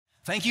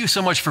Thank you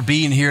so much for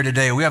being here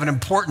today. We have an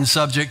important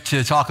subject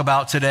to talk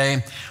about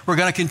today. We're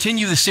going to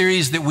continue the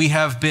series that we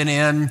have been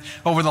in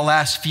over the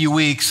last few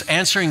weeks,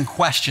 answering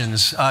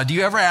questions. Do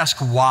you ever ask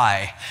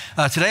why?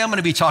 Today I'm going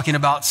to be talking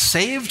about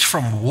saved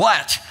from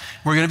what?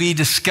 We're going to be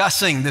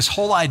discussing this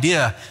whole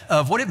idea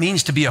of what it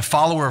means to be a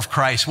follower of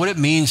Christ, what it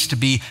means to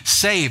be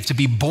saved, to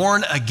be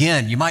born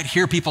again. You might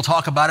hear people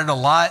talk about it a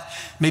lot.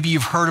 Maybe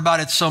you've heard about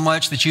it so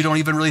much that you don't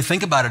even really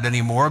think about it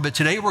anymore. But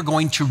today we're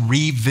going to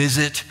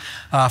revisit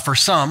for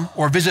some,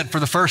 or visit for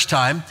the first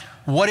time,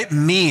 what it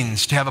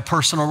means to have a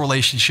personal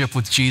relationship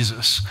with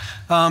Jesus.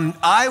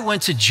 I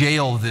went to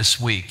jail this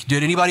week.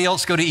 Did anybody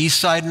else go to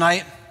Eastside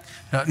Night?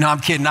 No, I'm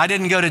kidding. I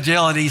didn't go to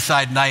jail at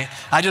Eastside Night.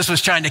 I just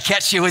was trying to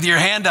catch you with your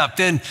hand up.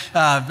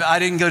 I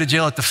didn't go to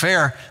jail at the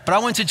fair, but I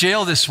went to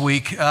jail this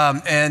week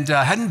and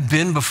hadn't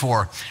been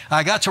before.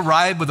 I got to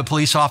ride with a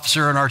police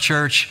officer in our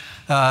church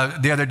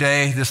the other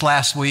day, this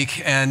last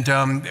week,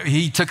 and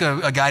he took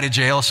a guy to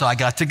jail, so I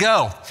got to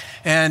go.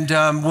 And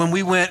when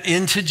we went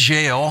into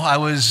jail, I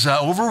was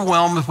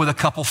overwhelmed with a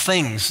couple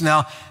things.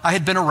 Now, I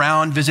had been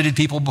around, visited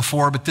people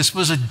before, but this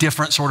was a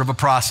different sort of a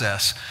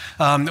process.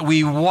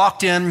 We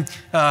walked in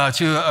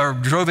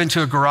drove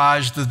into a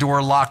garage, the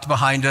door locked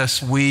behind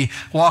us. We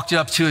walked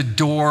up to a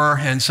door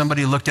and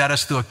somebody looked at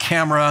us through a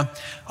camera,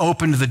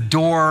 opened the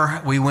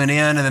door, we went in,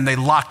 and then they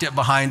locked it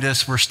behind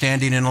us. We're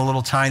standing in a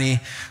little tiny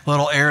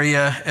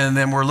area, and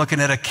then we're looking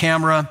at a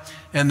camera,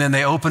 and then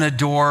they open a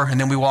door, and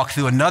then we walk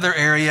through another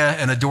area,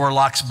 and a door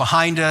locks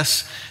behind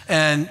us.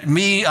 And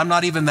I'm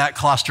not even that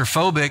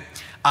claustrophobic.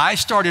 I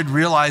started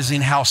realizing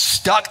how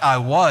stuck I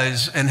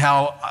was and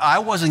how I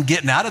wasn't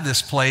getting out of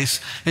this place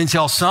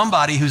until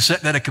somebody who's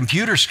sitting at a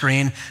computer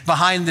screen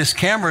behind this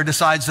camera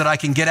decides that I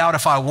can get out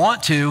if I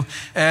want to.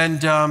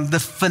 And the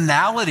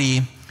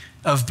finality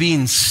of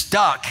being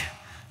stuck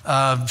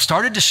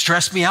started to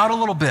stress me out a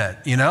little bit,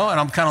 and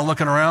I'm kind of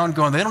looking around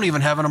going, they don't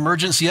even have an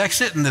emergency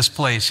exit in this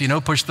place,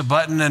 push the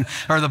button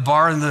or the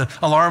bar and the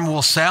alarm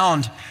will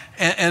sound.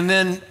 And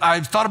then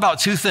I thought about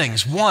two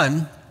things.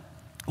 One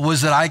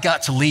was that I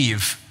got to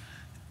leave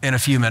in a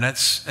few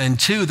minutes, and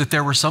two, that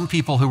there were some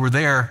people who were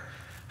there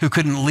who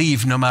couldn't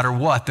leave no matter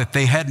what, that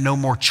they had no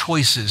more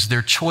choices.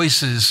 Their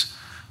choices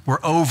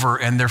were over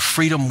and their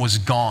freedom was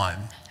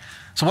gone.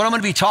 So what I'm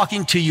going to be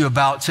talking to you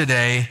about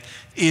today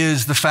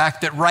is the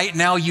fact that right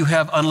now you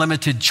have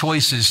unlimited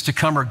choices to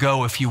come or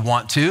go if you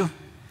want to,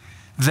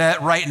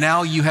 that right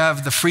now you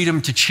have the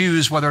freedom to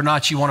choose whether or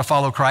not you want to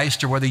follow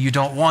Christ or whether you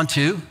don't want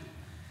to.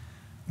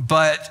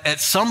 But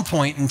at some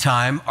point in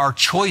time, our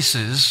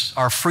choices,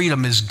 our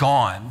freedom is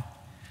gone.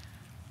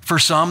 For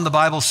some, the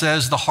Bible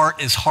says the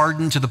heart is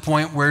hardened to the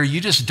point where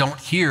you just don't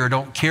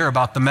care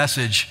about the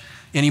message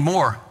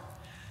anymore.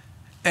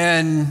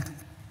 And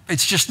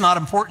it's just not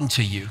important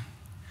to you.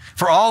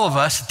 For all of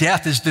us,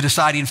 death is the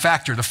deciding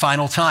factor, the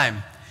final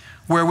time,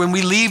 where when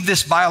we leave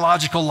this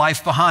biological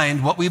life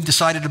behind, what we've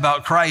decided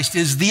about Christ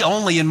is the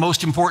only and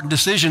most important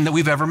decision that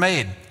we've ever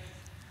made.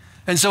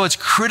 And so it's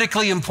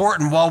critically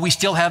important while we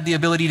still have the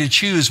ability to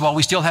choose, while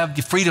we still have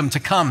the freedom to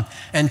come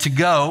and to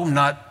go,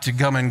 not to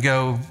come and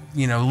go,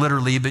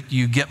 literally, but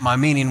you get my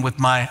meaning with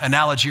my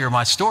analogy or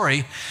my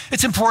story.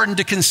 It's important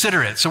to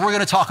consider it. So we're going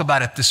to talk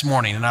about it this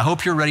morning, and I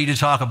hope you're ready to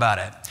talk about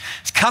it.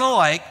 It's kind of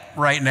like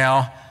right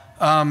now,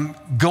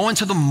 going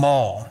to the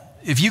mall.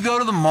 If you go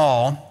to the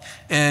mall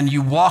and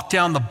you walk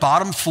down the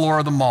bottom floor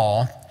of the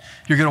mall,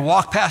 you're going to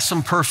walk past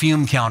some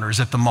perfume counters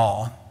at the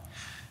mall.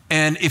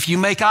 And if you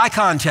make eye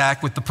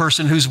contact with the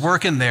person who's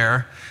working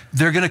there,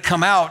 they're going to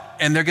come out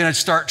and they're going to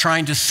start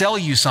trying to sell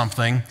you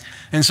something.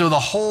 And so the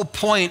whole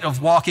point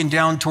of walking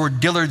down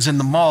toward Dillard's in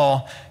the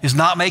mall is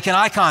not making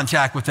eye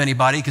contact with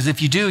anybody, because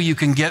if you do, you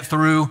can get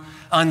through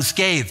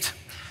unscathed.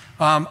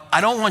 I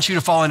don't want you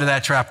to fall into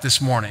that trap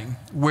this morning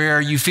where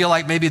you feel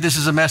like maybe this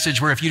is a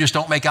message where if you just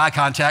don't make eye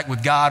contact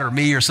with God or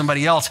me or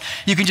somebody else,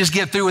 you can just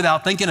get through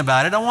without thinking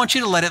about it. I want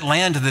you to let it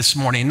land this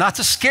morning, not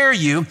to scare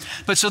you,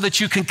 but so that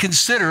you can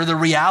consider the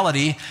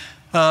reality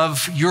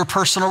of your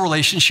personal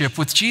relationship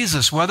with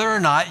Jesus, whether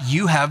or not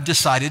you have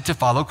decided to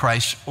follow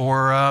Christ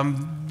or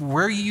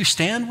where you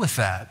stand with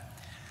that.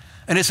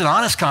 And it's an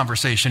honest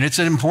conversation. It's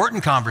an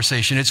important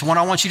conversation. It's one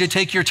I want you to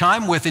take your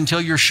time with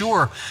until you're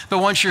sure. But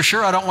once you're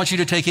sure, I don't want you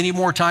to take any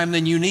more time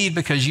than you need,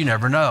 because you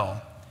never know.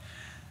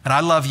 And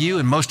I love you,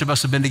 and most of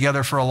us have been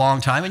together for a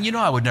long time. And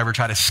I would never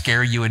try to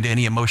scare you into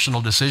any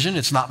emotional decision.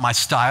 It's not my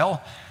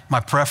style, my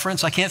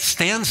preference. I can't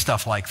stand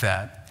stuff like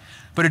that.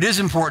 But it is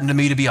important to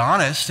me to be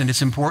honest, and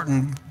it's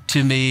important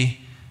to me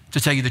to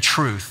tell you the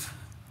truth.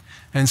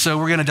 And so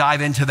we're going to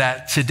dive into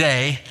that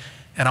today.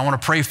 And I want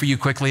to pray for you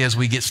quickly as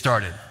we get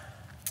started.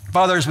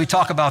 Father, as we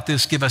talk about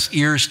this, give us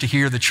ears to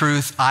hear the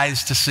truth,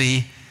 eyes to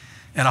see,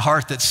 and a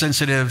heart that's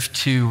sensitive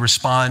to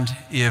respond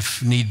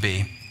if need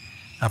be.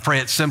 I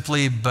pray it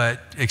simply, but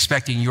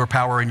expecting your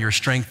power and your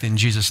strength in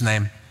Jesus'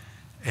 name.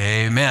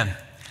 Amen.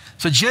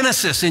 So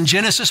in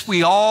Genesis,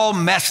 we all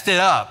messed it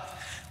up.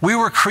 We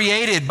were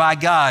created by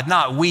God,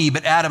 not we,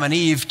 but Adam and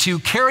Eve, to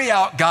carry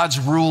out God's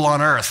rule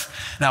on earth.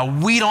 Now,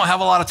 we don't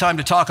have a lot of time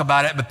to talk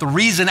about it, but the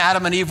reason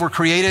Adam and Eve were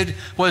created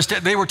was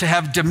that they were to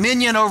have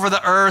dominion over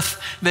the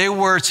earth. They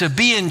were to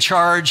be in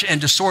charge and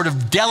to sort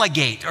of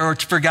delegate, or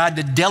for God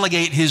to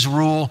delegate his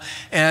rule.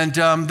 And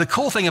the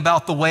cool thing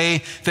about the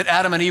way that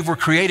Adam and Eve were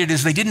created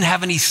is they didn't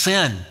have any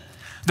sin.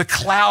 The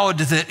cloud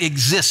that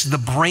exists, the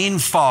brain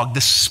fog,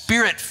 the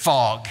spirit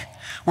fog,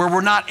 where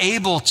we're not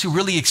able to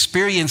really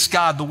experience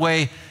God the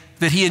way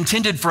that he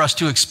intended for us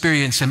to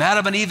experience him.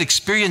 Adam and Eve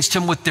experienced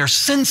him with their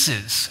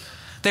senses.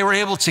 They were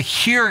able to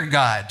hear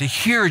God, to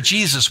hear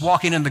Jesus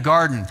walking in the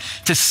garden,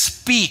 to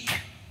speak,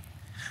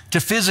 to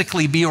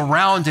physically be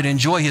around and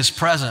enjoy his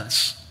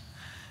presence.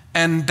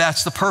 And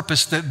that's the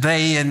purpose that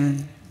they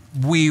and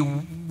we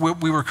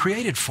were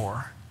created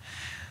for.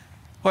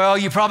 Well,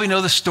 you probably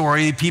know the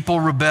story. People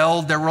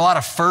rebelled. There were a lot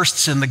of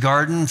firsts in the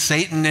garden.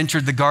 Satan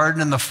entered the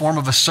garden in the form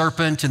of a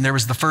serpent, and there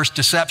was the first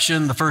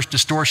deception, the first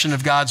distortion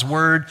of God's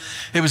word.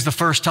 It was the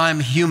first time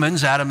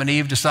humans, Adam and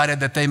Eve,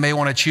 decided that they may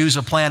want to choose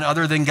a plan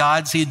other than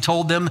God's. He had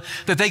told them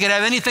that they could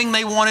have anything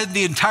they wanted in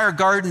the entire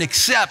garden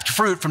except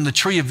fruit from the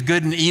tree of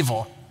good and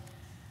evil.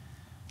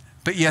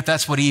 But yet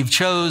that's what Eve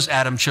chose.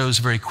 Adam chose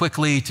very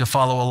quickly to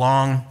follow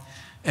along,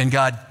 and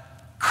God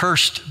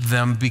cursed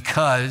them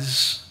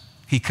because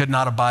he could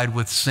not abide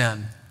with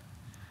sin.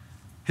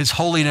 His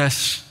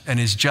holiness and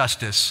his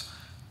justice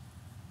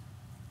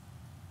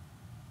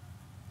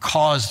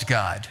caused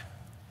God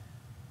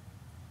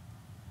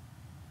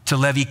to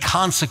levy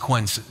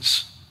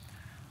consequences,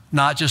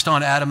 not just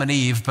on Adam and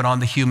Eve, but on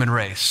the human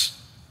race.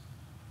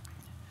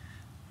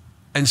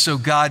 And so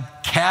God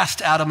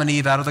cast Adam and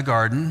Eve out of the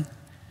garden,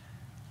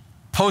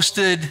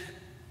 posted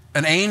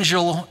an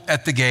angel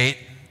at the gate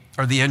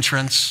or the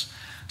entrance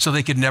so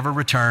they could never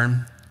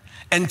return,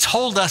 and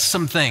told us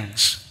some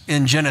things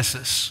in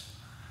Genesis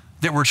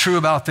that were true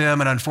about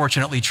them and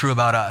unfortunately true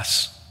about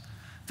us.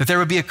 That there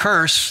would be a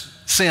curse,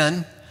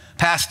 sin,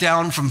 passed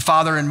down from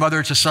father and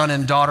mother to son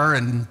and daughter,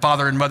 and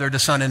father and mother to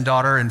son and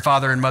daughter, and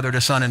father and mother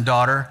to son and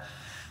daughter.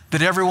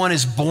 That everyone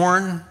is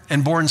born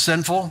and born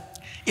sinful,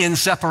 in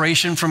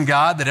separation from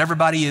God, that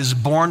everybody is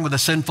born with a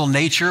sinful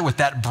nature, with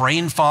that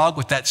brain fog,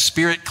 with that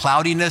spirit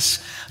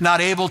cloudiness,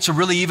 not able to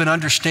really even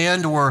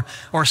understand or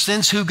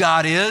sense who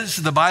God is.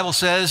 The Bible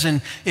says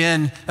in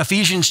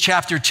Ephesians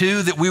chapter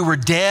 2 that we were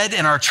dead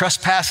in our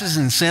trespasses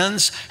and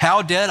sins.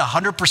 How dead?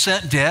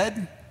 100%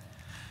 dead.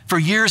 For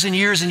years and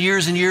years and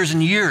years and years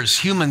and years,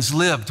 humans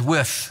lived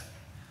with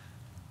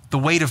the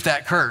weight of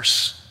that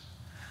curse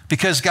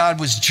because God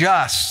was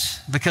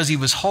just, because he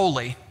was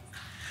holy.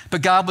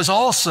 But God was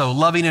also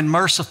loving and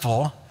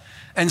merciful,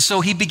 and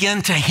so he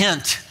began to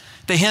hint.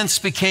 The hints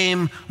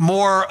became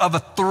more of a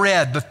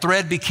thread. The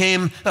thread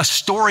became a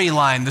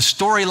storyline. The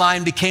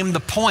storyline became the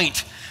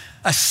point.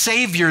 A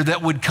savior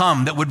that would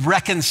come, that would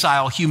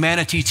reconcile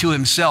humanity to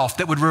himself,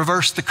 that would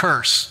reverse the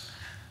curse,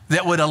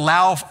 that would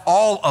allow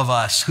all of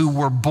us who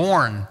were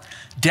born,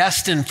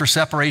 destined for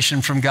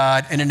separation from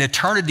God in an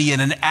eternity in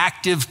an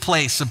active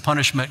place of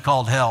punishment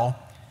called hell,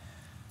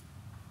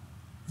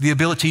 the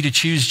ability to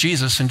choose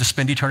Jesus and to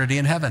spend eternity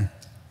in heaven.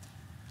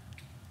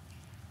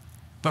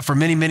 But for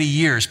many, many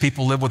years,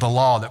 people lived with a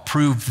law that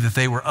proved that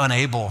they were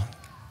unable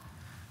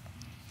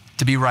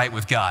to be right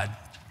with God.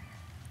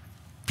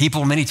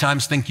 People many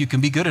times think you can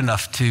be good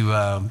enough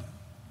to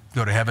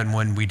go to heaven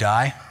when we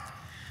die.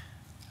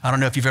 I don't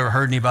know if you've ever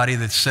heard anybody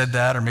that said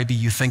that, or maybe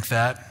you think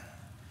that.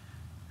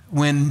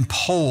 When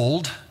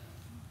polled,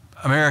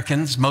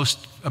 Americans,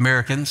 most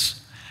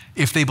Americans,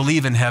 if they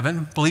believe in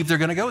heaven, believe they're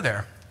going to go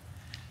there.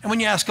 And when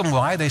you ask them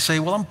why, they say,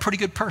 well, I'm a pretty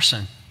good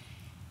person.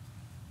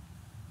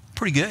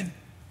 Pretty good.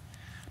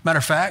 Matter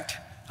of fact,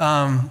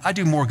 I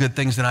do more good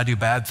things than I do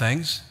bad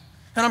things.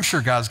 And I'm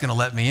sure God's going to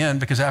let me in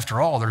because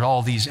after all, there's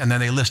all these, and then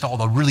they list all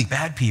the really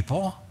bad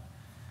people.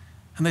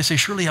 And they say,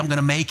 surely I'm going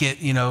to make it,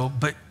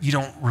 but you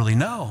don't really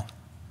know.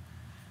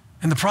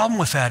 And the problem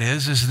with that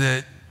is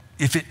that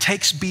if it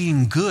takes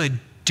being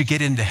good to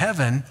get into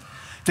heaven,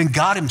 then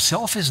God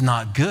himself is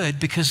not good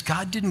because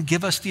God didn't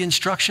give us the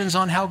instructions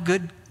on how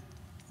good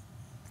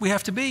we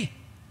have to be.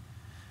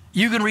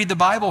 You can read the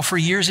Bible for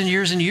years and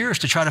years and years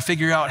to try to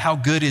figure out how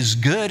good is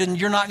good, and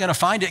you're not going to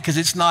find it because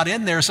it's not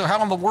in there. So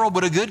how in the world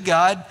would a good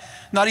God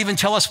not even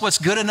tell us what's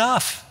good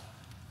enough?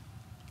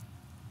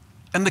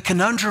 And the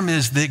conundrum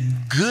is that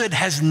good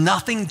has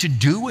nothing to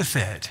do with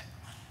it.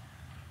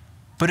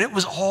 But it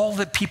was all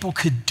that people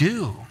could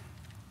do.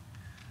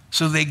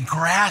 So they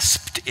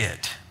grasped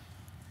it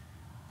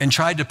and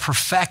tried to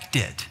perfect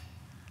it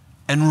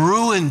and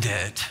ruined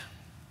it,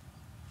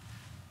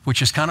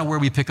 which is kind of where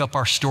we pick up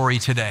our story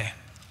today.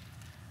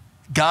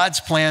 God's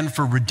plan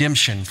for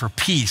redemption, for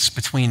peace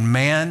between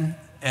man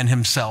and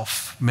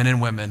himself, men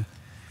and women,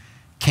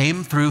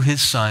 came through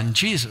his son,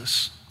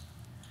 Jesus.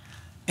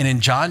 And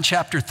in John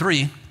chapter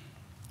 3,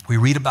 we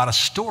read about a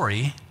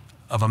story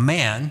of a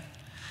man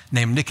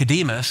named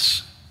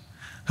Nicodemus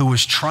who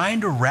was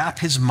trying to wrap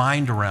his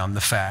mind around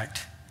the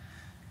fact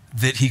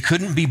that he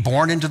couldn't be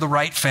born into the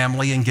right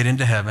family and get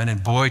into heaven.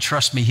 And boy,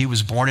 trust me, he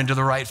was born into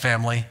the right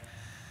family.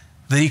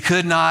 that he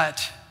could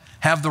not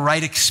have the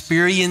right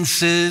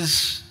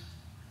experiences.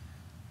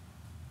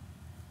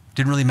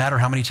 Didn't really matter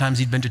how many times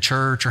he'd been to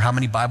church or how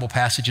many Bible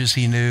passages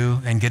he knew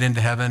and get into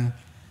heaven.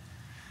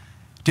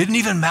 Didn't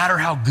even matter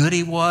how good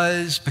he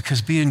was,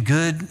 because being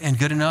good and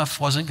good enough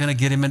wasn't going to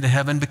get him into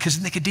heaven,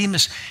 because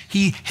Nicodemus,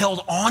 he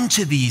held on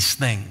to these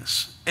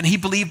things and he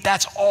believed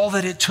that's all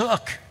that it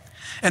took.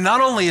 And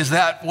not only is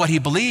that what he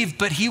believed,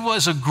 but he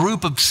was a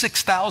group of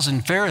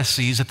 6,000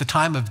 Pharisees at the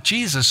time of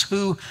Jesus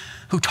who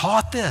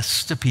taught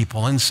this to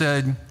people and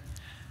said,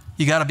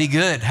 you got to be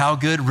good. How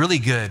good? Really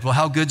good. Well,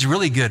 how good's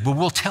really good? Well,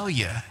 we'll tell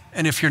you.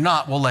 And if you're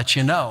not, we'll let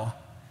you know.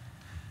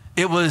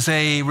 It was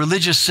a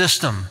religious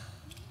system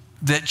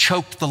that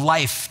choked the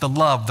life, the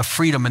love, the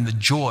freedom, and the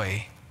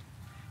joy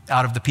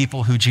out of the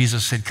people who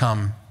Jesus had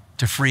come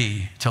to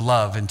free, to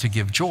love, and to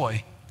give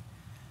joy.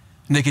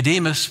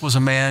 Nicodemus was a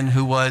man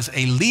who was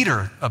a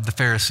leader of the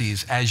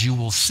Pharisees, as you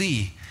will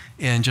see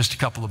in just a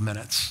couple of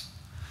minutes,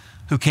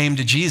 who came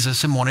to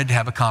Jesus and wanted to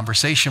have a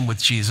conversation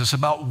with Jesus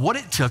about what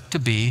it took to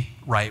be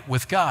right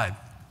with God.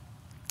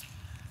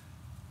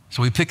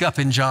 So we pick up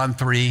in John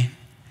 3,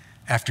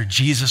 after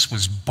Jesus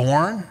was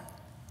born,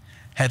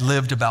 had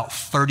lived about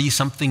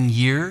 30-something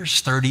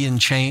years, 30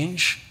 and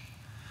change,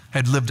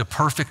 had lived a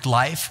perfect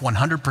life,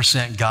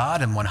 100%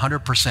 God and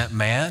 100%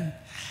 man,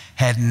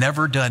 had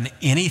never done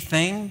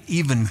anything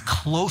even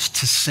close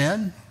to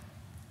sin,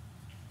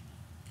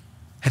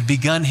 had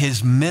begun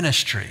his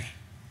ministry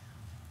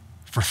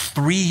for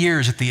 3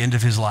 years at the end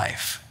of his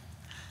life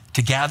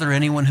to gather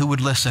anyone who would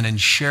listen and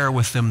share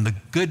with them the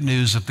good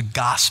news of the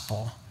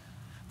gospel,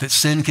 that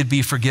sin could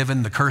be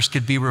forgiven, the curse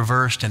could be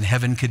reversed, and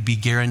heaven could be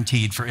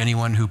guaranteed for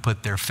anyone who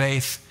put their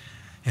faith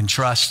and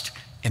trust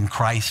in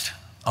Christ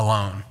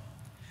alone.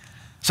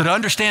 So to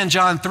understand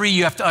John 3,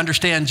 you have to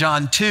understand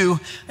John 2.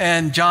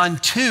 And John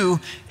 2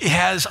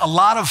 has a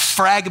lot of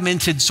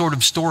fragmented sort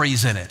of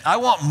stories in it. I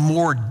want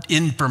more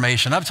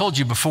information. I've told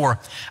you before,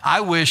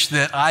 I wish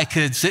that I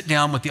could sit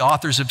down with the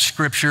authors of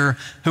Scripture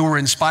who were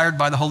inspired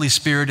by the Holy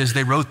Spirit as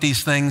they wrote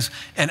these things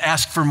and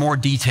ask for more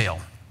detail.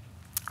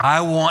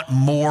 I want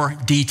more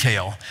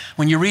detail.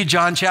 When you read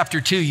John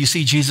chapter 2, you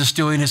see Jesus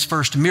doing his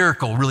first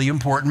miracle, really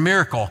important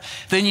miracle.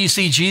 Then you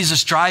see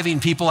Jesus driving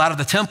people out of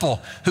the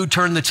temple who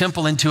turned the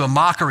temple into a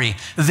mockery.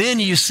 Then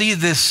you see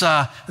these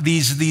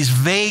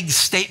vague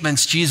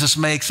statements Jesus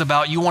makes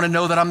about, you want to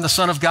know that I'm the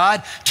Son of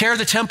God? Tear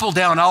the temple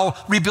down. I'll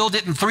rebuild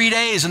it in 3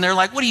 days. And they're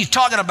like, what are you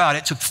talking about?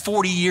 It took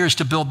 40 years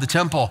to build the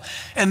temple.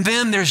 And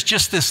then there's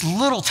just this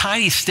little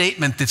tiny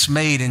statement that's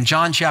made in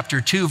John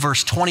chapter 2,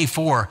 verse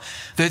 24,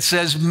 that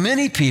says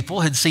many people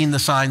had seen the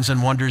signs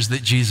and wonders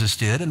that Jesus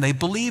did, and they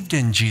believed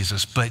in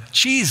Jesus. But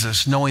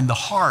Jesus, knowing the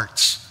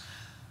hearts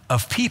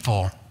of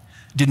people,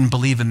 didn't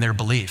believe in their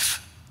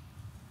belief.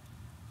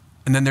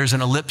 And then there's an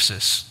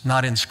ellipsis,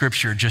 not in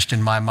Scripture, just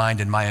in my mind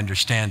and my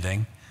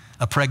understanding,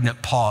 a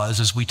pregnant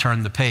pause as we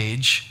turn the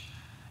page.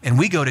 And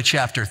we go to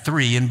chapter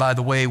 3. And by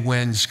the way,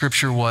 when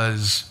Scripture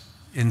was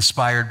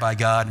inspired by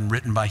God and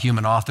written by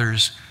human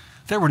authors,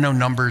 there were no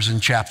numbers and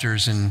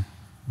chapters and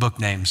book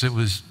names. It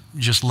was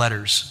just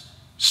letters,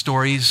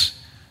 stories,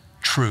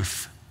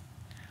 truth.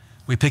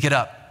 We pick it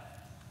up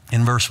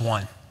in verse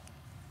 1.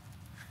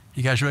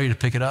 You guys ready to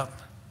pick it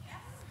up?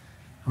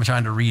 I'm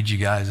trying to read you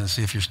guys and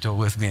see if you're still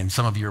with me, and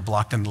some of you are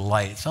blocked in the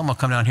light. So I'm going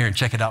to come down here and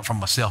check it out for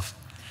myself.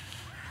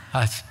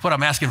 What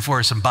I'm asking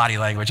for is some body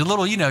language, a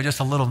little, just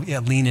a little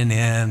leaning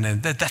in,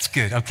 and that's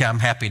good. Okay, I'm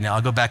happy now.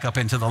 I'll go back up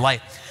into the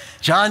light.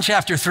 John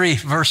chapter 3,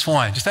 verse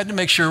 1. Just had to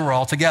make sure we're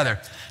all together.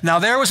 Now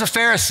there was a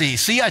Pharisee.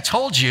 See, I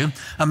told you,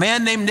 a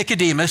man named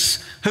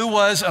Nicodemus, who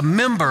was a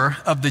member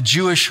of the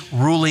Jewish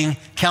ruling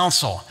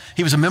council.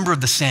 He was a member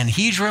of the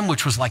Sanhedrin,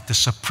 which was like the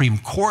Supreme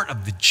Court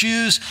of the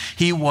Jews.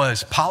 He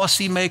was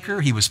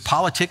policymaker. He was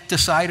politic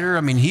decider.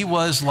 I mean, he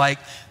was like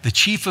the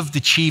chief of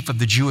the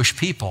Jewish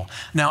people.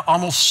 Now,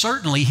 almost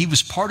certainly, he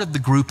was part of the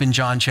group in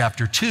John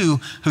chapter 2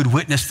 who'd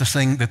witnessed the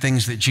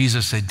things that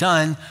Jesus had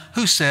done,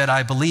 who said,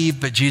 I believe,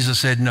 but Jesus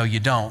said, no,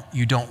 you don't.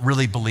 You don't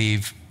really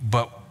believe,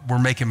 but we're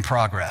making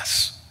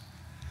progress.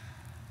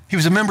 He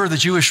was a member of the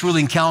Jewish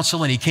ruling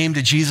council, and he came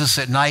to Jesus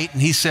at night,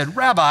 and he said,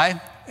 Rabbi,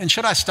 and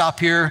should I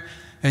stop here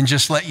and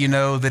just let you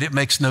know that it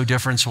makes no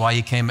difference why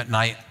you came at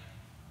night?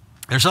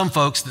 There's some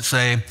folks that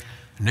say,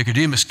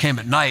 Nicodemus came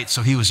at night,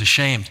 so he was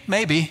ashamed.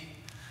 Maybe.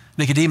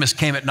 Nicodemus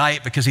came at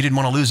night because he didn't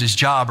want to lose his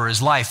job or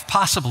his life.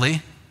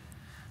 Possibly.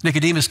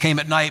 Nicodemus came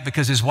at night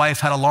because his wife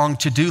had a long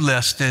to-do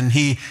list and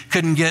he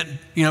couldn't get,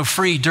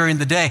 free during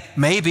the day.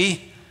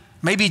 Maybe.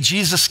 Maybe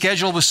Jesus'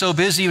 schedule was so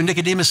busy and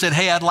Nicodemus said,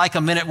 hey, I'd like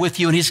a minute with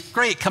you. And he's,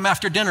 great, come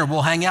after dinner,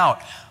 we'll hang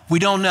out. We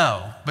don't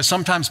know, but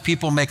sometimes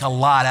people make a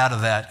lot out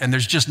of that, and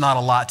there's just not a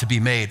lot to be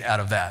made out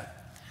of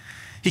that.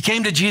 He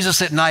came to Jesus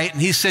at night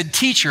and he said,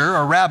 teacher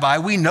or rabbi,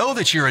 we know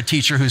that you're a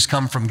teacher who's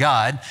come from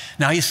God.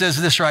 Now he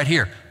says this right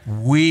here,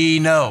 we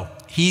know.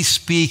 He's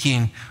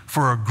speaking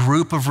for a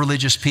group of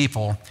religious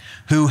people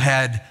who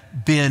had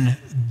been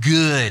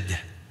good,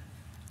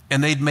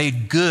 and they'd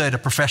made good a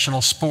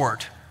professional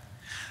sport,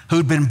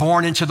 who'd been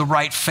born into the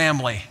right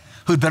family,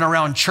 who'd been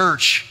around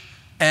church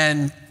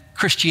and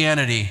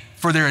Christianity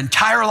for their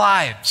entire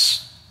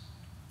lives,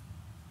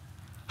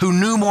 who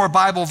knew more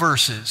Bible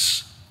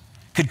verses,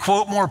 could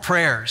quote more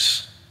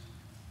prayers.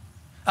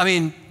 I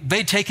mean,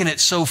 they'd taken it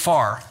so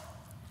far,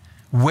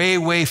 way,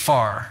 way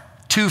far,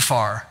 too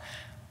far.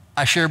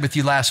 I shared with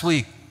you last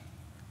week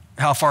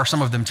how far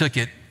some of them took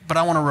it, but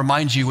I want to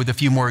remind you with a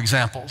few more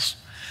examples.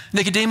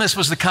 Nicodemus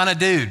was the kind of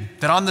dude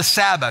that on the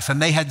Sabbath,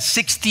 and they had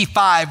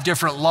 65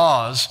 different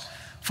laws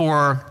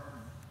for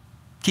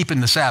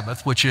keeping the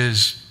Sabbath, which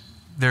is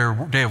their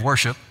day of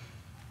worship.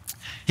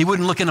 He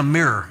wouldn't look in a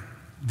mirror.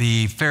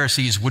 The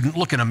Pharisees wouldn't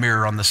look in a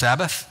mirror on the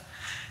Sabbath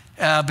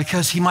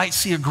because he might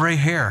see a gray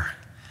hair.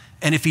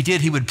 And if he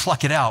did, he would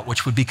pluck it out,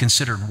 which would be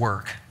considered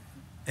work.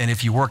 And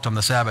if you worked on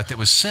the Sabbath, it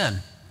was sin.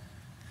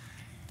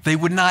 They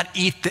would not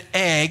eat the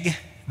egg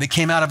that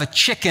came out of a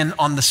chicken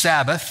on the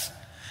Sabbath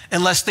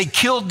unless they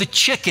killed the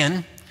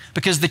chicken,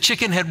 because the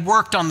chicken had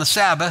worked on the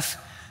Sabbath.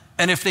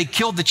 And if they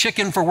killed the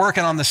chicken for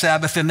working on the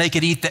Sabbath, then they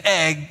could eat the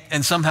egg.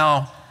 And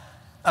somehow,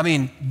 I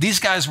mean, these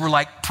guys were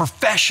like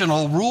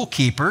professional rule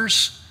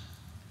keepers.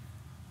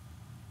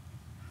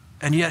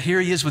 And yet here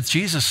he is with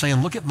Jesus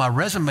saying, look at my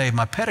resume,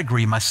 my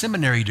pedigree, my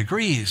seminary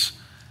degrees.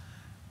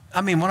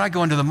 I mean, when I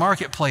go into the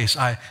marketplace,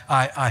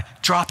 I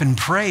drop and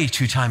pray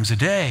 2 times a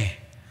day.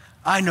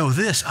 I know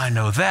this, I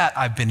know that.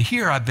 I've been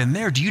here, I've been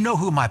there. Do you know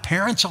who my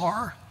parents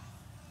are?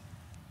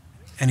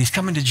 And he's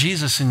coming to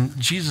Jesus, and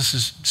Jesus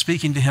is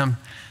speaking to him.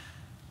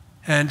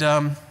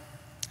 And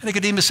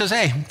Nicodemus says,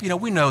 hey,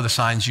 we know the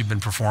signs you've been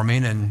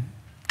performing, and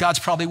God's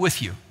probably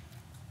with you.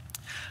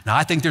 Now,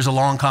 I think there's a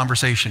long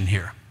conversation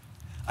here.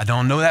 I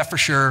don't know that for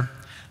sure,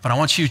 but I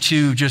want you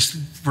to just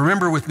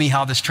remember with me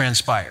how this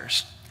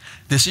transpires.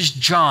 This is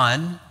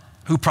John,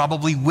 who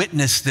probably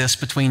witnessed this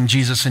between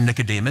Jesus and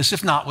Nicodemus,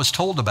 if not was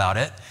told about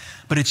it.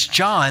 But it's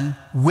John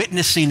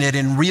witnessing it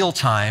in real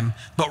time,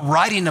 but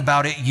writing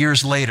about it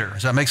years later.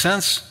 Does that make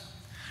sense?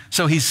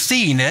 So he's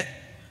seeing it,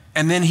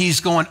 and then he's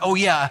going, oh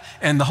yeah,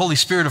 and the Holy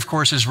Spirit, of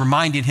course, is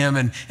reminding him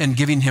and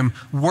giving him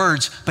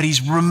words, but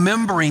he's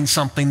remembering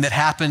something that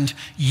happened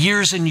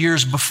years and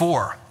years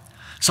before.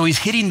 So he's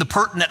hitting the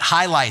pertinent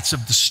highlights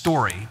of the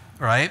story,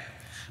 right?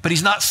 But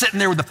he's not sitting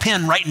there with a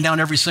pen writing down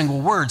every single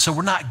word. So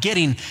we're not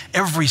getting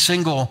every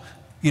single,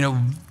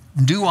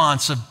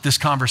 nuance of this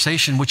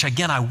conversation, which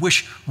again, I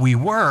wish we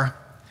were,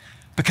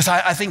 because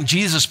I think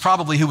Jesus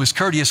probably, who was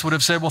courteous, would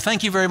have said, well,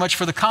 thank you very much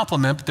for the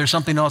compliment, but there's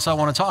something else I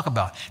want to talk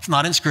about. It's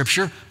not in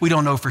Scripture. We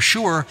don't know for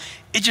sure.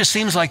 It just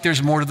seems like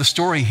there's more to the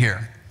story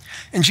here.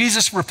 And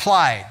Jesus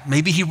replied,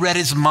 maybe he read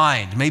his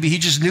mind. Maybe he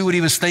just knew what he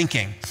was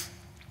thinking.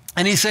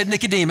 And he said,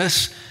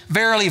 Nicodemus,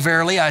 verily,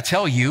 verily, I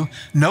tell you,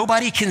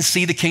 nobody can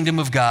see the kingdom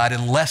of God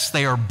unless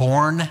they are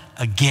born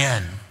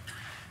again.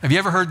 Have you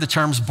ever heard the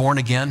terms born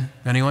again?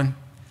 Anyone?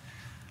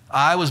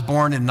 I was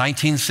born in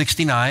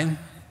 1969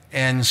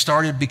 and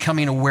started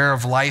becoming aware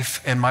of life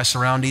and my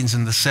surroundings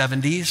in the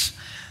 70s.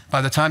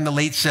 By the time the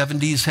late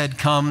 70s had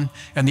come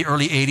and the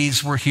early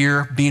 80s were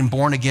here, being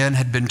born again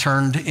had been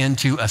turned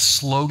into a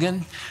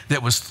slogan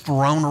that was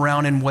thrown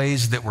around in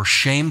ways that were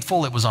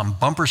shameful. It was on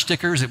bumper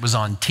stickers, it was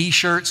on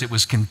t-shirts, it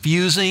was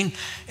confusing,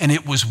 and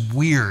it was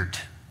weird.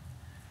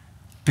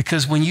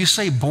 Because when you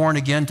say born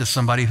again to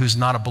somebody who's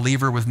not a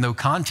believer with no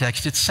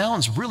context, it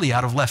sounds really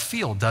out of left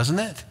field, doesn't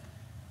it?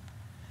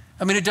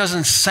 I mean, it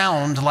doesn't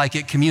sound like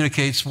it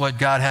communicates what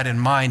God had in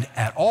mind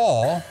at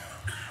all,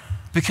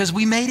 because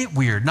we made it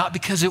weird, not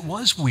because it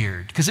was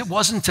weird, because it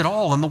wasn't at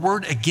all. And the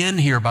word again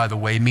here, by the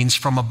way, means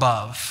from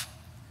above.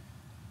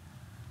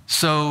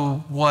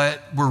 So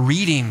what we're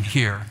reading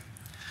here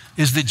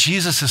is that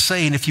Jesus is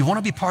saying, if you want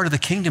to be part of the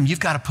kingdom, you've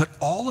got to put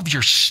all of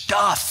your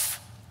stuff.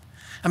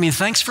 I mean,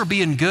 thanks for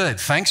being good.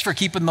 Thanks for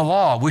keeping the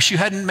law. Wish you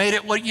hadn't made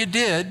it what you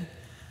did,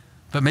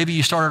 but maybe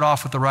you started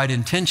off with the right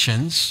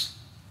intentions.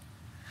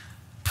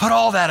 Put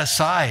all that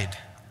aside.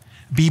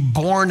 Be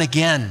born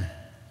again.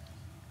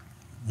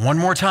 One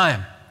more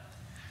time.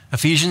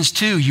 Ephesians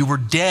 2, you were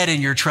dead in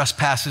your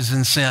trespasses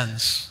and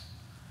sins.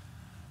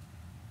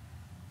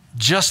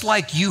 Just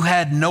like you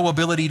had no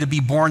ability to be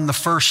born the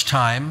first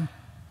time,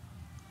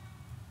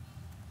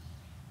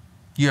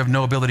 you have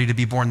no ability to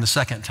be born the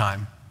second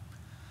time.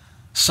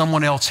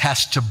 Someone else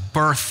has to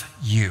birth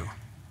you.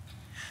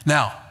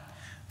 Now,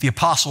 the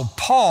Apostle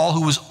Paul,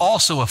 who was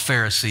also a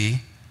Pharisee,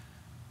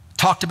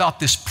 talked about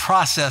this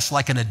process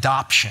like an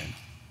adoption,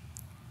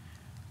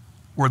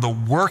 where the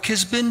work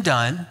has been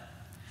done,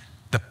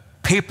 the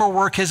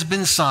paperwork has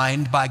been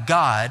signed by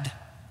God,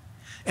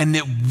 and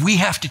that we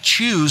have to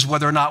choose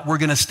whether or not we're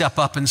going to step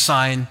up and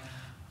sign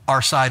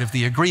our side of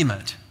the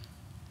agreement.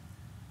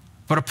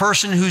 But a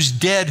person who's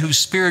dead, who's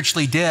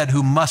spiritually dead,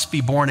 who must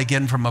be born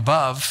again from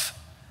above,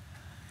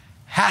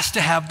 has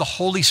to have the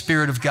Holy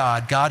Spirit of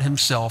God, God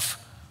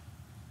himself,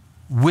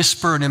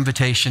 whisper an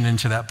invitation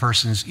into that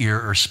person's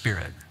ear or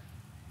spirit.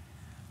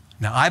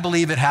 Now, I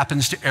believe it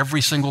happens to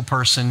every single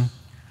person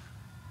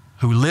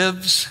who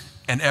lives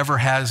and ever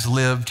has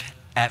lived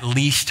at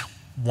least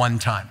one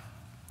time.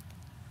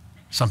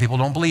 Some people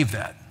don't believe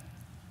that,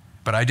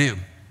 but I do.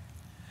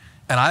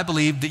 And I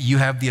believe that you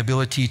have the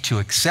ability to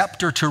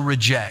accept or to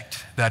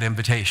reject that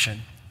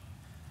invitation.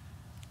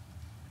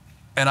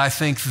 And I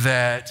think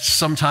that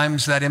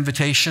sometimes that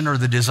invitation or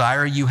the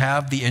desire you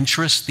have, the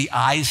interest, the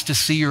eyes to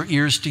see or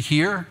ears to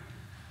hear,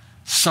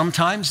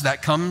 sometimes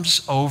that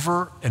comes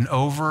over and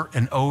over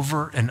and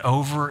over and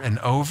over and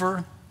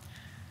over.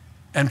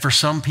 And for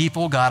some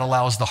people, God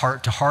allows the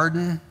heart to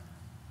harden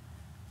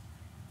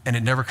and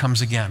it never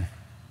comes again.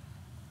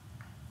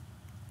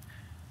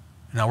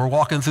 Now we're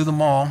walking through the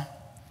mall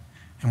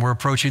and we're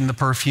approaching the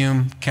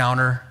perfume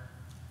counter.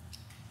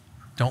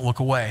 Don't look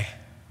away.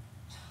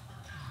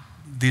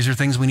 These are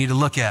things we need to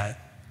look at.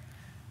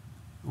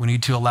 We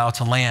need to allow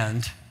to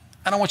land.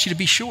 I don't want you to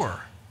be sure,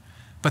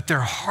 but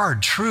they're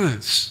hard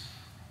truths.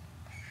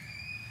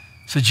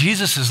 So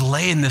Jesus is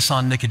laying this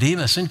on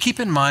Nicodemus. And keep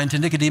in mind, to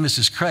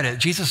Nicodemus' credit,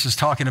 Jesus is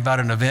talking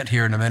about an event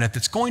here in a minute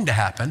that's going to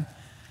happen,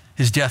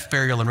 his death,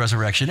 burial, and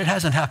resurrection. It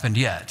hasn't happened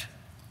yet.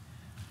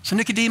 So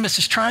Nicodemus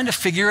is trying to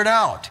figure it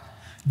out.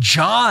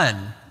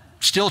 John,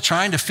 still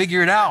trying to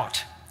figure it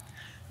out.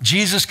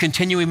 Jesus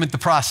continuing with the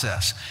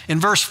process. In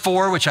verse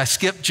 4, which I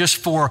skipped just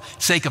for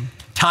sake of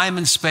time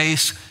and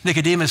space,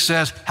 Nicodemus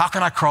says, how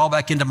can I crawl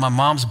back into my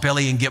mom's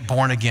belly and get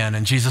born again?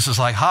 And Jesus is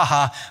like, ha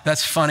ha,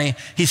 that's funny.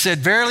 He said,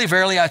 verily,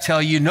 verily, I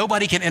tell you,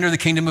 nobody can enter the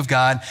kingdom of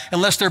God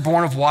unless they're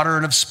born of water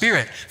and of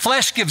spirit.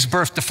 Flesh gives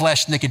birth to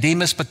flesh,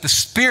 Nicodemus, but the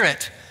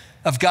Spirit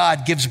of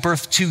God gives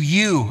birth to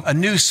you, a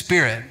new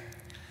spirit.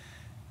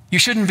 You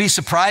shouldn't be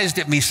surprised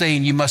at me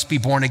saying you must be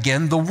born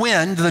again. The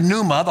wind, the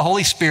pneuma, the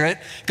Holy Spirit,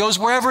 goes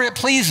wherever it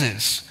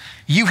pleases.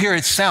 You hear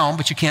its sound,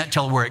 but you can't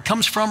tell where it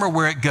comes from or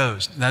where it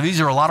goes. Now, these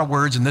are a lot of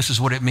words, and this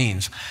is what it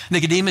means.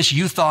 Nicodemus,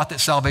 you thought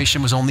that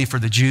salvation was only for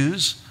the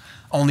Jews,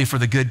 only for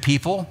the good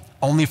people,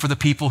 only for the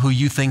people who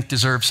you think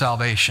deserve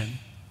salvation.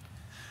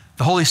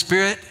 The Holy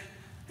Spirit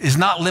is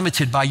not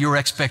limited by your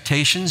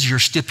expectations, your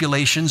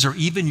stipulations, or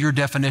even your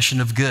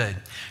definition of good.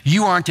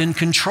 You aren't in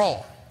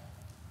control.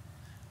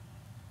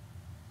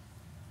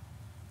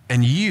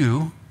 And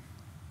you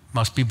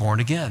must be born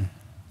again.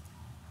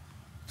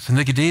 So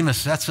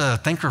Nicodemus, that's a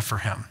thinker for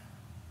him.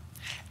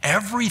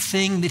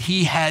 Everything that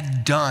he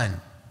had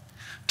done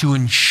to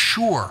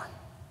ensure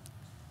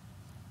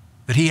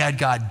that he had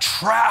God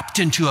trapped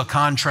into a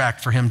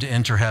contract for him to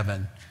enter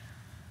heaven,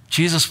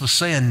 Jesus was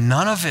saying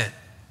none of it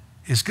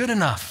is good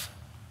enough.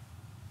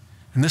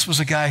 And this was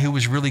a guy who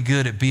was really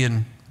good at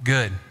being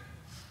good.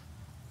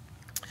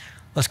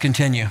 Let's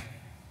continue.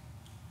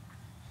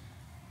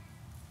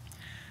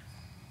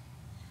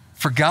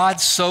 For God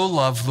so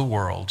loved the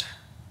world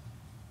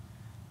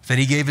that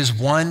he gave his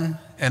one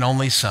and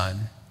only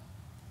Son,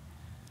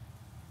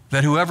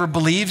 that whoever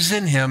believes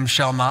in him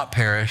shall not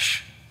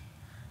perish,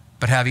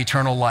 but have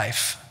eternal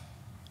life.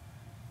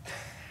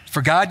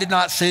 For God did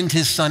not send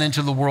his Son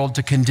into the world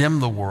to condemn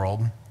the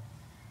world,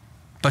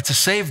 but to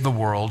save the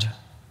world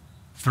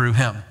through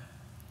him.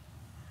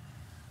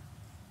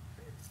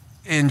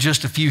 In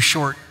just a few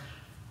short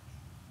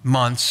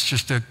months,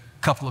 just a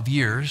couple of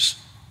years,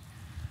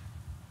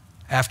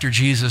 after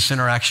Jesus'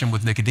 interaction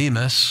with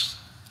Nicodemus,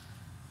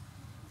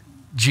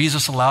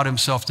 Jesus allowed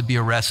himself to be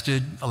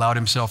arrested, allowed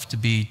himself to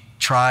be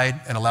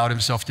tried, and allowed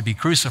himself to be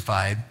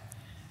crucified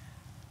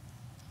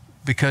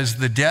because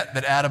the debt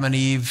that Adam and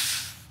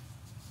Eve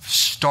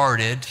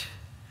started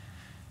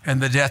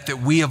and the debt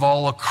that we have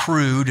all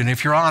accrued, and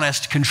if you're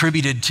honest,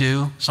 contributed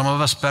to, some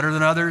of us better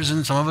than others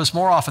and some of us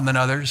more often than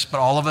others, but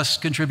all of us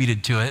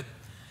contributed to it.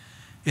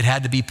 It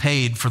had to be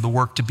paid for the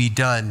work to be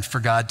done, for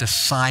God to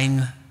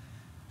sign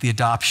the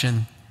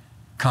adoption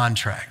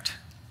contract.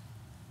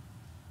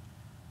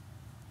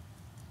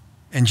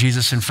 And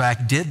Jesus, in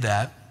fact, did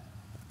that.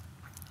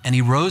 And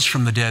he rose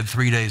from the dead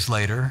 3 days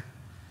later,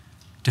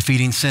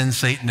 defeating sin,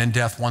 Satan, and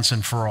death once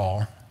and for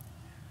all,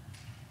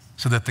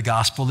 so that the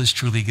gospel is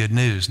truly good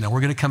news. Now,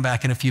 we're going to come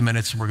back in a few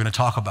minutes and we're going to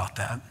talk about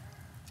that.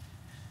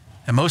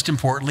 And most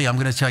importantly, I'm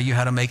going to tell you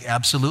how to make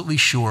absolutely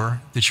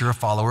sure that you're a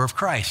follower of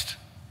Christ,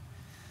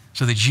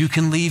 so that you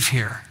can leave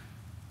here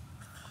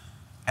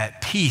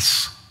at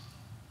peace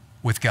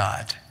with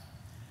God,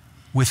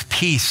 with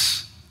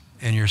peace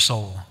in your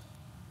soul,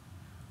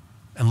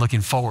 and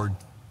looking forward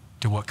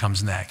to what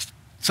comes next.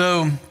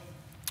 So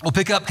we'll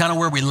pick up kind of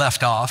where we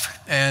left off.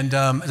 And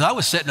as I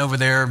was sitting over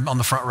there on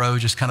the front row,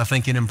 just kind of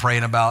thinking and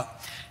praying about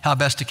how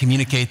best to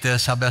communicate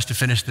this, how best to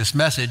finish this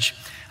message,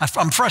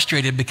 I'm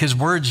frustrated because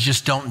words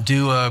just don't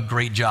do a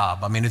great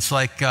job. I mean, it's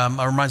like,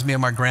 it reminds me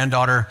of my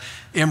granddaughter,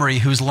 Emery,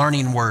 who's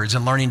learning words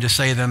and learning to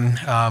say them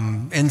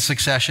in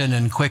succession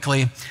and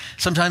quickly.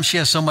 Sometimes she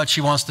has so much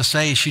she wants to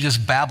say, she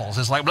just babbles.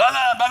 It's like, blah,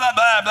 blah, blah, blah,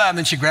 blah, blah. And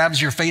then she grabs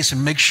your face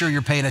and makes sure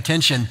you're paying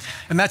attention.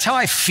 And that's how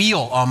I feel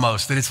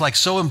almost, that it's like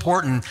so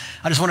important.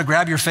 I just want to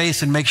grab your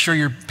face and make sure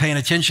you're paying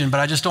attention, but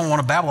I just don't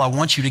want to babble. I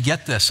want you to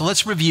get this. So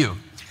let's review.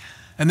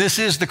 And this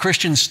is the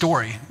Christian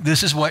story.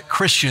 This is what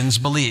Christians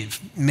believe.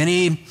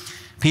 Many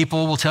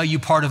people will tell you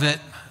part of it.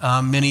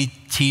 Many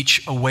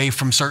teach away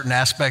from certain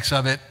aspects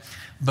of it.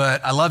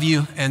 But I love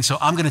you, and so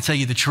I'm going to tell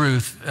you the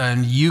truth,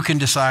 and you can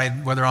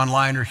decide whether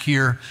online or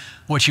here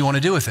what you want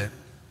to do with it.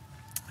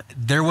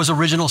 There was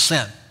original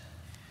sin,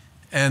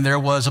 and there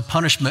was a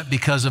punishment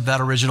because of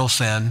that original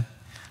sin,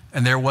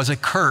 and there was a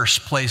curse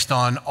placed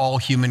on all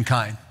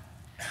humankind.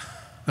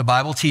 The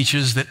Bible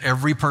teaches that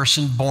every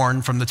person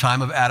born from the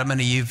time of Adam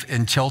and Eve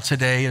until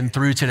today and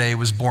through today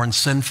was born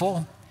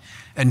sinful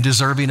and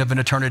deserving of an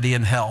eternity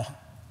in hell.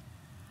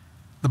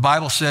 The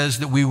Bible says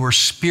that we were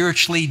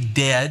spiritually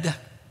dead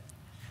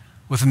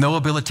with no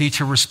ability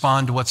to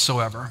respond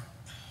whatsoever.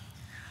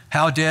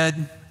 How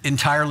dead?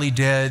 Entirely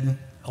dead,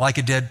 like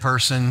a dead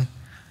person,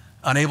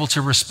 unable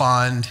to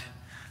respond,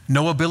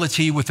 no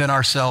ability within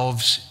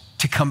ourselves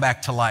to come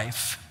back to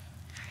life.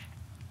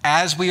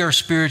 As we are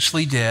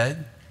spiritually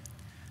dead,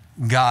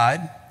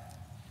 God,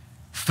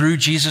 through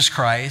Jesus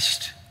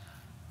Christ,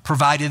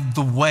 provided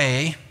the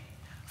way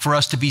for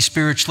us to be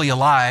spiritually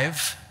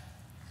alive,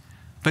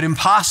 but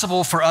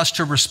impossible for us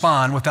to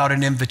respond without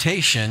an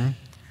invitation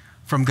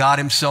from God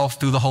himself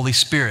through the Holy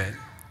Spirit.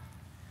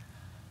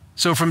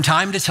 So from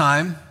time to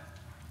time,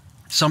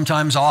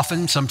 sometimes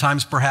often,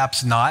 sometimes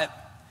perhaps not,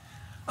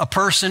 a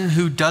person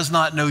who does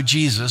not know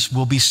Jesus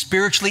will be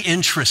spiritually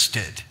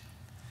interested.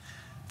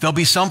 There'll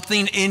be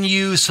something in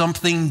you,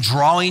 something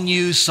drawing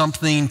you,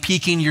 something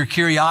piquing your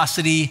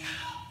curiosity,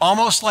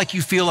 almost like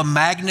you feel a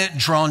magnet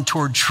drawn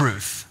toward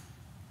truth.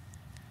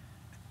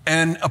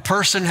 And a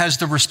person has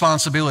the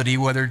responsibility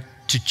whether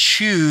to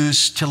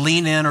choose to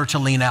lean in or to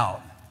lean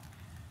out.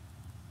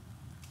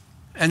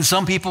 And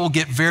some people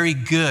get very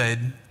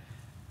good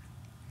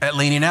at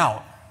leaning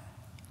out.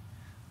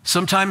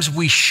 Sometimes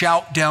we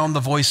shout down the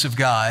voice of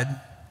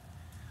God,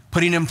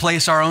 putting in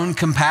place our own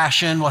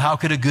compassion. Well, how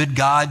could a good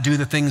God do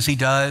the things he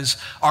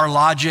does? Our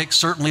logic,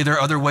 certainly there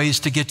are other ways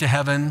to get to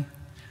heaven.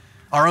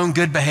 Our own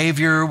good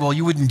behavior, well,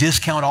 you wouldn't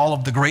discount all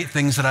of the great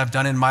things that I've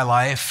done in my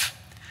life.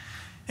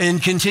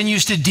 And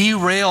continues to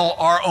derail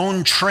our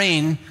own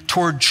train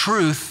toward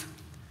truth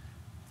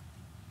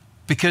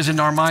because in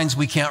our minds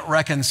we can't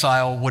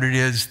reconcile what it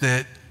is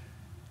that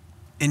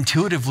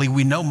intuitively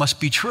we know must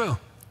be true.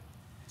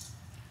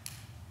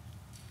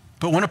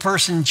 But when a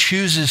person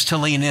chooses to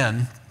lean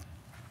in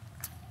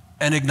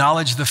and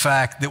acknowledge the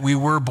fact that we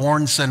were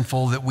born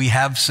sinful, that we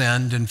have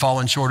sinned and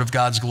fallen short of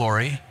God's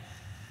glory,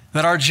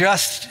 that our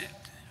just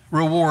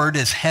reward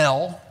is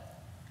hell,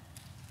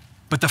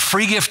 but the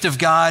free gift of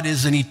God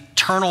is an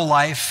eternal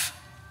life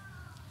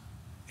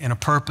and a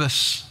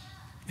purpose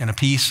and a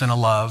peace and a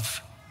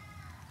love,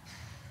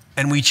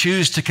 and we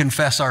choose to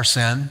confess our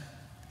sin,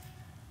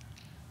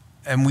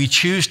 and we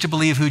choose to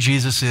believe who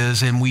Jesus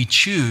is, and we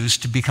choose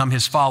to become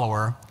his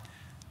follower,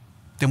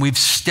 then we've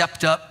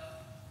stepped up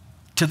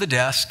to the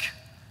desk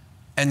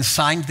and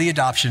signed the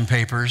adoption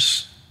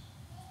papers,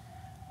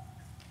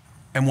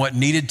 and what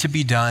needed to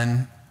be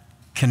done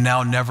can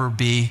now never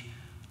be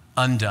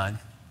undone.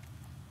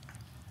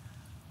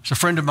 There's a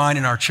friend of mine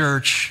in our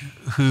church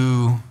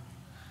who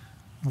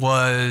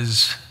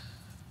was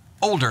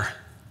older.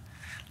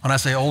 When I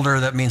say older,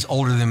 that means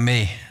older than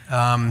me.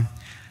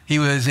 He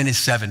was in his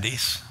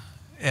 70s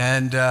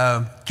and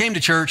came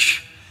to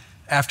church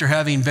after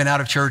having been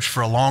out of church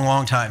for a long,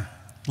 long time.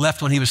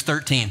 Left when he was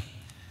 13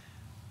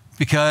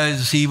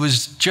 because he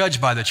was judged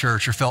by the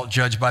church or felt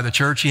judged by the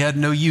church. He had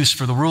no use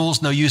for the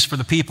rules, no use for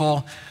the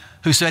people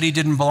who said he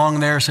didn't belong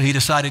there, so he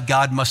decided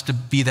God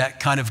must be that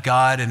kind of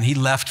God, and he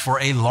left for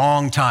a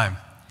long time.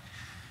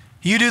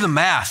 You do the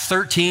math,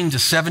 13 to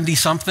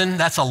 70-something,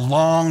 that's a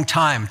long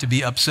time to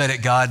be upset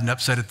at God and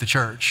upset at the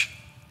church.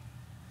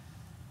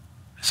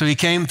 So he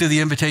came through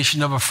the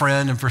invitation of a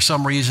friend, and for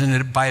some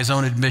reason, by his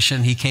own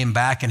admission, he came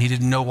back and he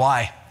didn't know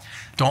why.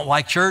 Don't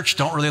like church,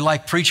 don't really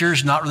like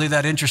preachers, not really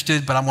that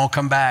interested, but I'm gonna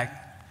come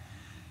back.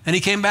 And he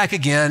came back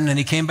again, and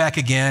he came back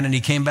again, and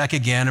he came back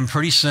again, and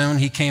pretty soon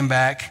he came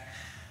back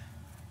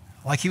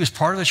like he was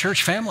part of the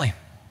church family.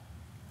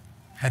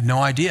 Had no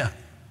idea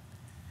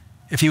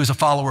if he was a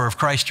follower of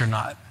Christ or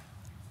not.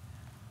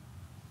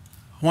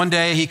 One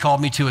day he called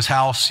me to his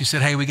house. He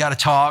said, hey, we got to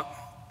talk.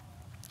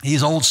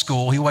 He's old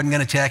school. He wasn't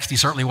going to text. He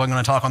certainly wasn't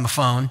going to talk on the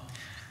phone.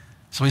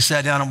 So we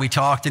sat down and we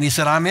talked, and he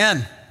said, I'm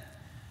in.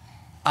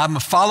 I'm a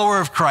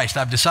follower of Christ.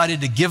 I've decided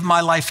to give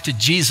my life to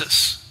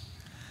Jesus.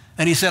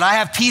 And he said, I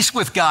have peace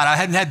with God. I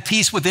hadn't had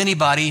peace with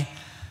anybody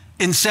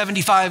in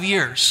 75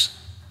 years.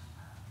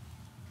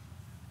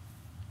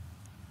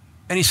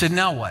 And he said,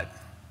 now what?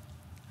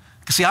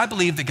 Because see, I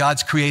believe that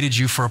God's created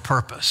you for a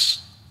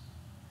purpose.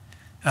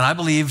 And I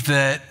believe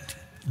that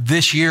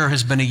this year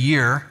has been a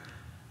year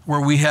where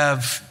we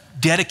have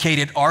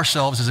dedicated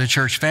ourselves as a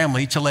church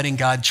family to letting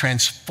God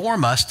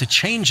transform us, to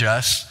change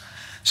us,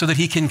 so that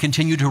he can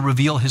continue to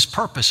reveal his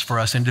purpose for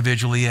us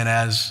individually and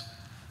as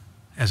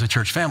a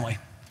church family.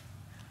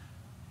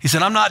 He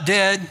said, I'm not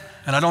dead,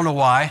 and I don't know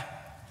why.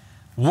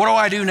 What do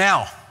I do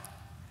now?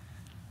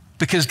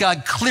 Because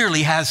God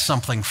clearly has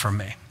something for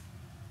me.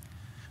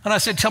 And I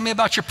said, tell me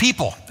about your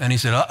people. And he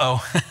said,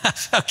 uh-oh.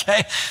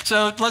 Okay,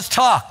 so let's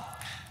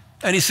talk.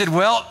 And he said,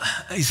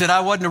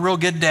 I wasn't a real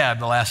good dad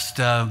the last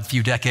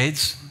few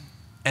decades.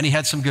 And he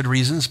had some good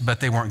reasons, but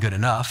they weren't good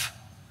enough.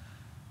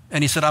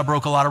 And he said, I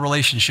broke a lot of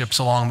relationships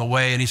along the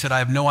way. And he said, I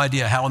have no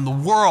idea how in the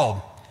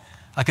world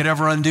I could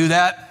ever undo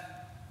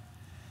that.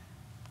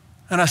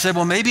 And I said,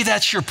 well, maybe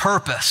that's your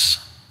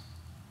purpose.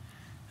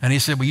 And he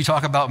said, well, you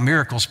talk about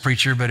miracles,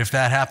 preacher, but if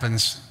that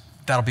happens,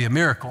 that'll be a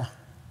miracle.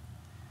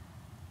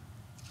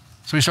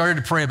 So we started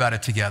to pray about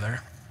it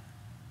together.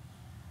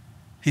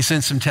 He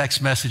sent some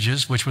text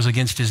messages, which was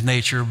against his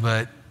nature,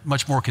 but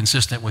much more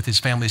consistent with his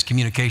family's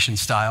communication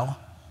style.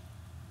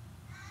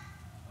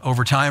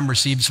 Over time,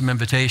 received some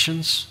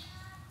invitations,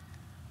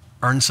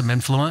 earned some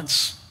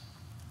influence.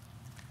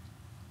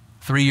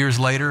 3 years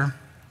later,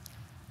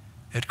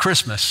 at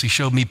Christmas, he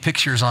showed me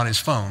pictures on his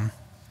phone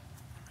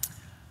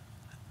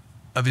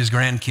of his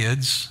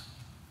grandkids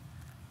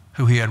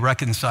who he had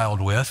reconciled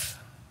with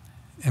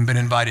and been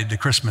invited to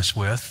Christmas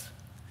with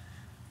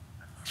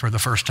for the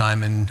first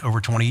time in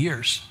over 20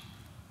 years.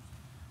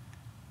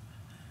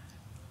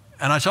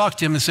 And I talked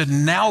to him and said,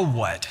 now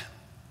what?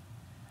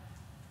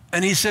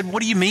 And he said,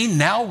 what do you mean,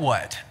 now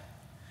what?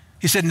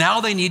 He said,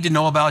 now they need to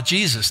know about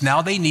Jesus.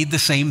 Now they need the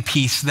same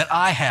peace that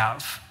I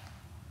have.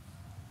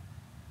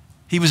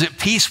 He was at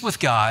peace with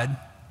God.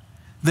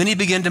 Then he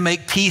began to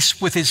make peace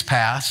with his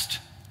past.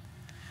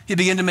 He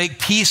began to make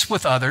peace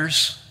with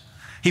others.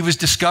 He was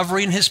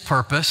discovering his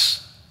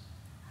purpose.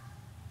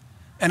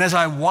 And as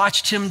I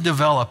watched him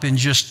develop in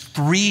just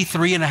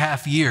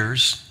 3.5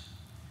 years,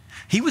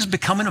 he was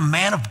becoming a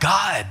man of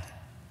God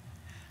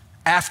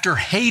after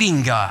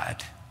hating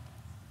God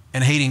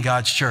and hating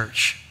God's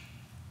church.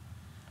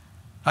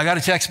 I got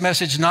a text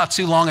message not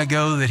too long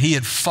ago that he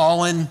had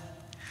fallen,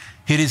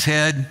 hit his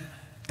head,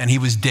 and he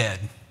was dead.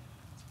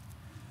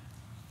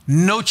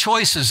 No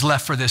choices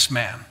left for this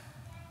man.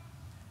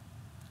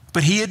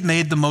 But he had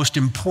made the most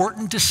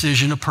important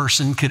decision a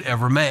person could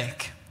ever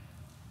make.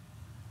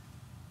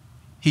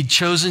 He'd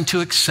chosen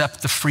to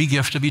accept the free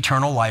gift of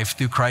eternal life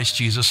through Christ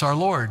Jesus our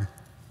Lord.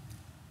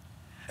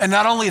 And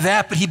not only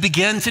that, but he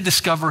began to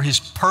discover his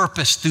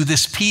purpose through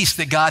this peace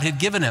that God had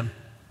given him.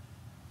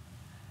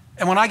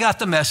 And when I got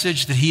the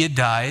message that he had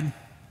died,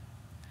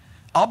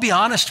 I'll be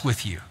honest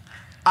with you,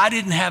 I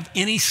didn't have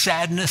any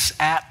sadness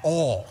at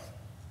all,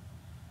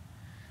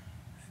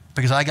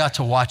 because I got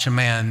to watch a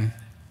man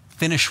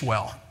finish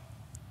well.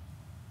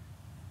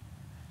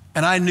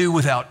 And I knew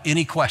without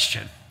any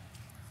question,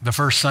 the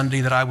first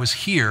Sunday that I was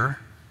here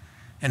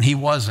and he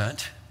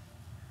wasn't,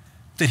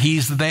 that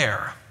he's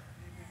there.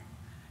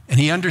 And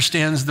he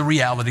understands the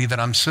reality that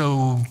I'm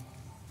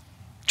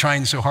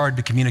trying so hard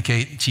to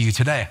communicate to you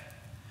today.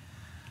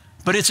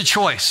 But it's a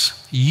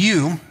choice.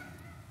 You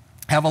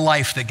have a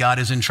life that God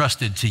has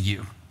entrusted to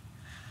you.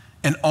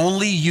 And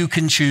only you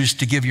can choose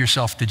to give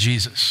yourself to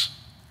Jesus.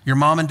 Your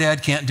mom and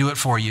dad can't do it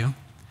for you.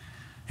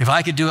 If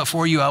I could do it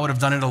for you, I would have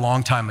done it a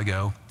long time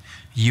ago.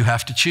 You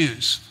have to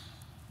choose.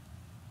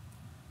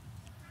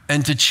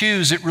 And to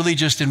choose, it really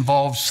just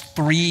involves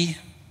 3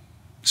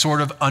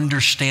 sort of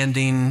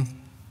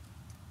understanding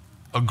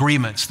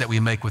agreements that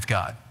we make with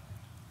God.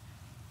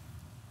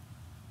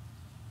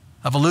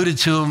 I've alluded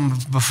to them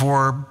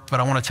before, but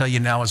I want to tell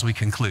you now as we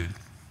conclude.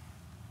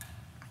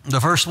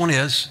 The first one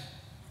is,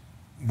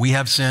 we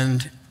have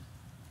sinned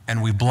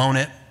and we've blown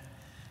it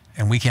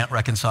and we can't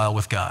reconcile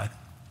with God.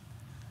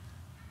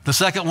 The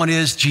second one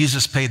is,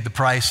 Jesus paid the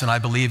price and I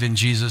believe in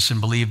Jesus and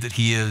believe that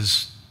he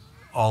is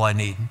all I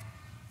need.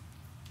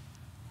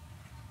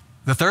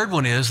 The third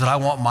one is that I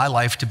want my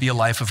life to be a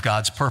life of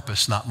God's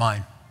purpose, not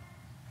mine.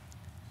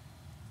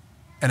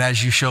 And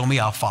as you show me,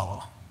 I'll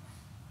follow.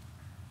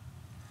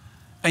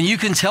 And you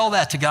can tell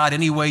that to God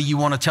any way you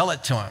want to tell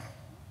it to him,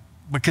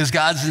 because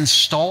God's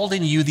installed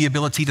in you the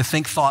ability to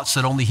think thoughts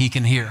that only he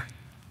can hear.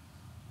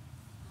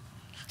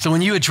 So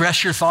when you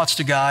address your thoughts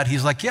to God,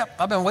 he's like, yep,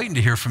 I've been waiting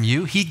to hear from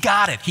you. He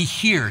got it. He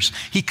hears.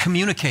 He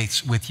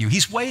communicates with you.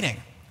 He's waiting.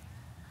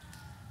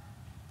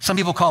 Some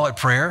people call it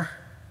prayer.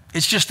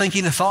 It's just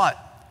thinking a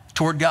thought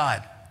toward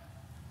God.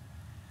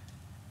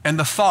 And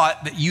the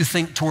thought that you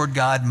think toward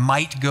God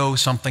might go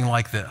something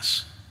like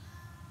this.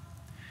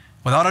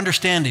 Without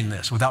understanding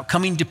this, without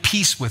coming to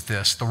peace with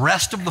this, the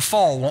rest of the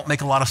fall won't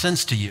make a lot of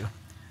sense to you.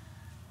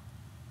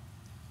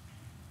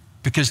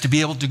 Because to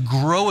be able to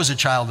grow as a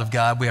child of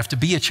God, we have to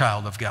be a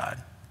child of God.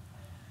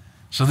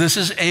 So this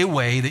is a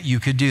way that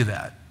you could do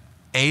that,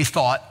 a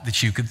thought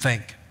that you could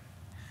think.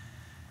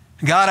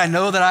 God, I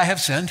know that I have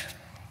sinned.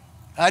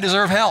 I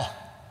deserve hell.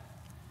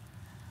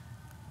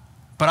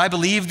 But I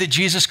believe that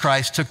Jesus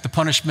Christ took the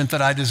punishment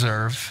that I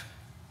deserve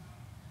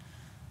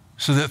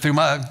so that through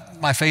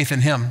my faith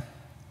in him,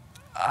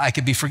 I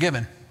could be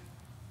forgiven.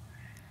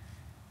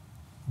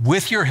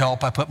 With your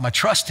help, I put my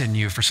trust in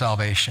you for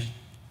salvation.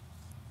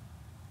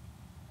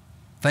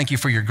 Thank you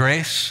for your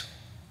grace,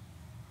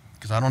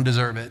 because I don't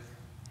deserve it,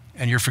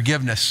 and your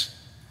forgiveness,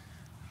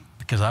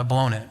 because I've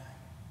blown it,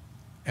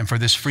 and for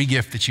this free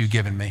gift that you've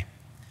given me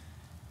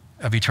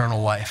of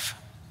eternal life.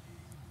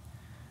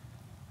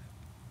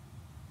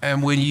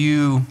 And when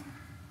you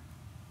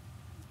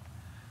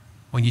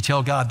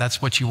tell God that's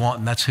what you want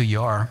and that's who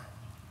you are,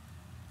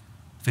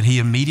 then he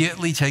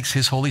immediately takes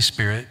his Holy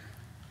Spirit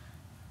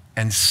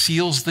and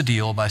seals the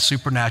deal by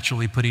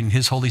supernaturally putting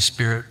his Holy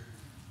Spirit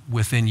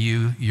within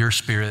you, your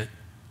spirit,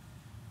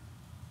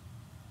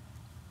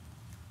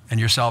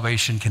 and your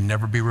salvation can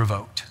never be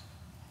revoked.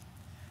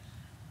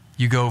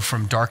 You go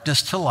from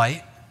darkness to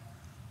light,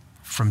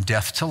 from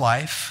death to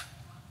life,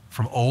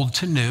 from old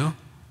to new,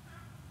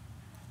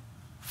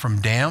 from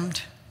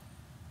damned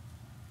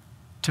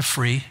to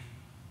free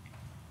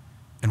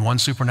in one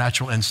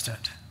supernatural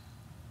instant.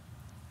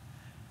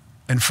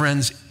 And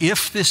friends,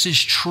 if this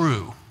is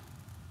true,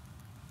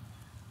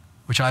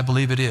 which I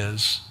believe it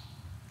is,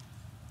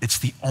 it's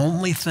the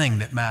only thing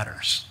that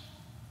matters.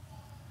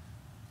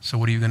 So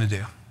what are you going to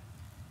do?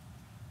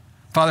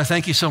 Father,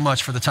 thank you so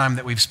much for the time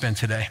that we've spent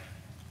today.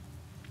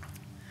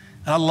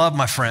 And I love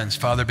my friends,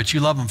 Father, but you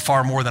love them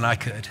far more than I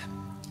could.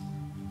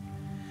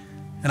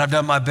 And I've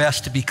done my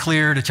best to be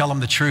clear, to tell them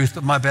the truth,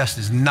 but my best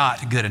is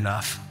not good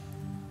enough.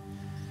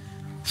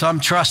 So I'm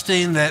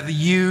trusting that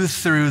you,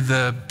 through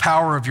the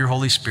power of your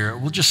Holy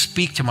Spirit, will just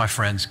speak to my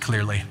friends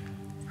clearly.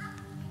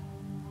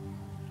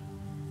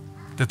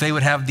 That they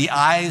would have the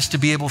eyes to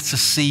be able to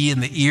see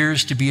and the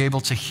ears to be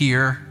able to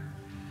hear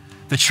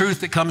the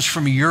truth that comes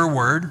from your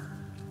word,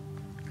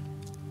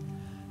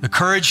 the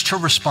courage to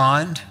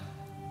respond,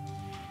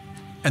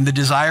 and the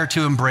desire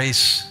to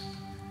embrace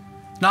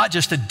not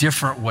just a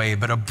different way,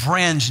 but a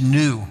brand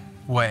new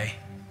way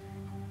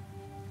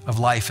of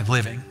life and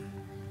living,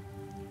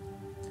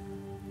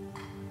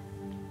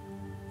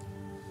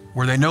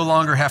 where they no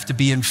longer have to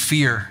be in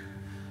fear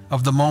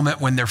of the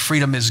moment when their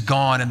freedom is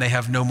gone and they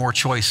have no more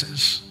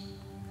choices.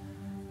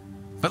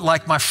 But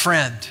like my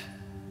friend,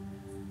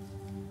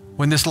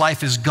 when this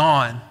life is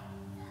gone,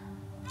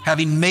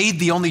 having made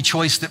the only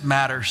choice that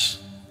matters,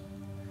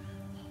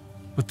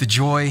 with the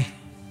joy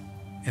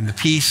and the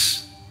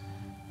peace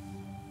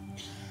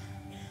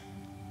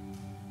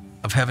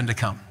of heaven to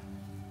come.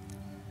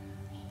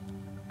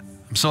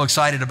 I'm so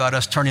excited about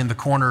us turning the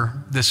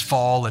corner this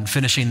fall and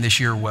finishing this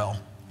year well.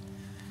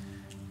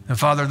 And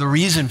Father, the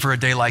reason for a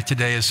day like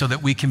today is so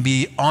that we can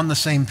be on the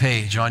same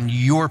page, on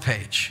your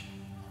page,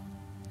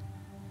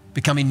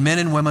 becoming men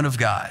and women of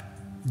God,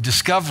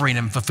 discovering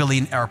and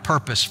fulfilling our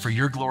purpose for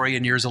your glory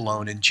and yours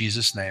alone. In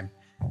Jesus' name,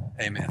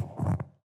 amen.